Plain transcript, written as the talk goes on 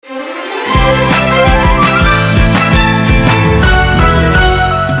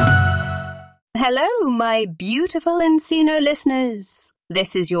Hello, my beautiful Encino listeners.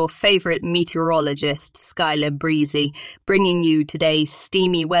 This is your favourite meteorologist, Skyler Breezly, bringing you today's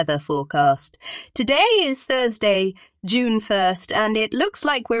steamy weather forecast. Today is Thursday, June 1st, and it looks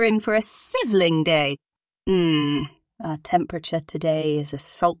like we're in for a sizzling day. Our temperature today is a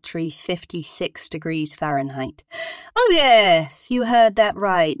sultry 56 degrees Fahrenheit. Oh yes, you heard that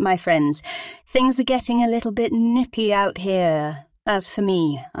right, my friends. Things are getting a little bit nippy out here. As for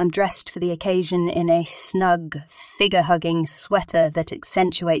me, I'm dressed for the occasion in a snug, figure-hugging sweater that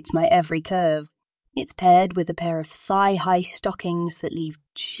accentuates my every curve. It's paired with a pair of thigh-high stockings that leave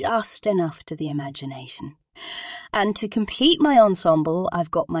just enough to the imagination. And to complete my ensemble, I've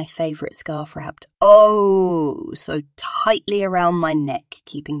got my favourite scarf wrapped so tightly around my neck,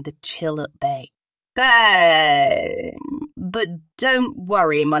 keeping the chill at bay. But don't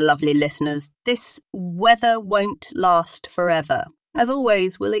worry, my lovely listeners, this weather won't last forever. As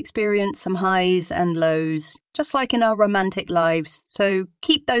always, we'll experience some highs and lows, just like in our romantic lives, so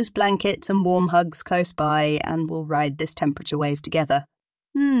keep those blankets and warm hugs close by and we'll ride this temperature wave together.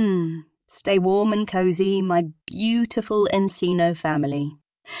 Stay warm and cosy, my beautiful Encino family.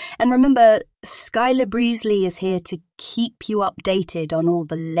 And remember, Skyler Breezly is here to keep you updated on all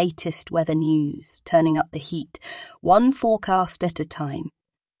the latest weather news, turning up the heat, one forecast at a time.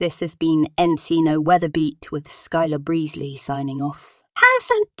 This has been Encino Weather Beat with Skyler Breezly signing off. Have a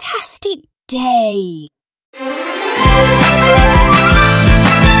fantastic day!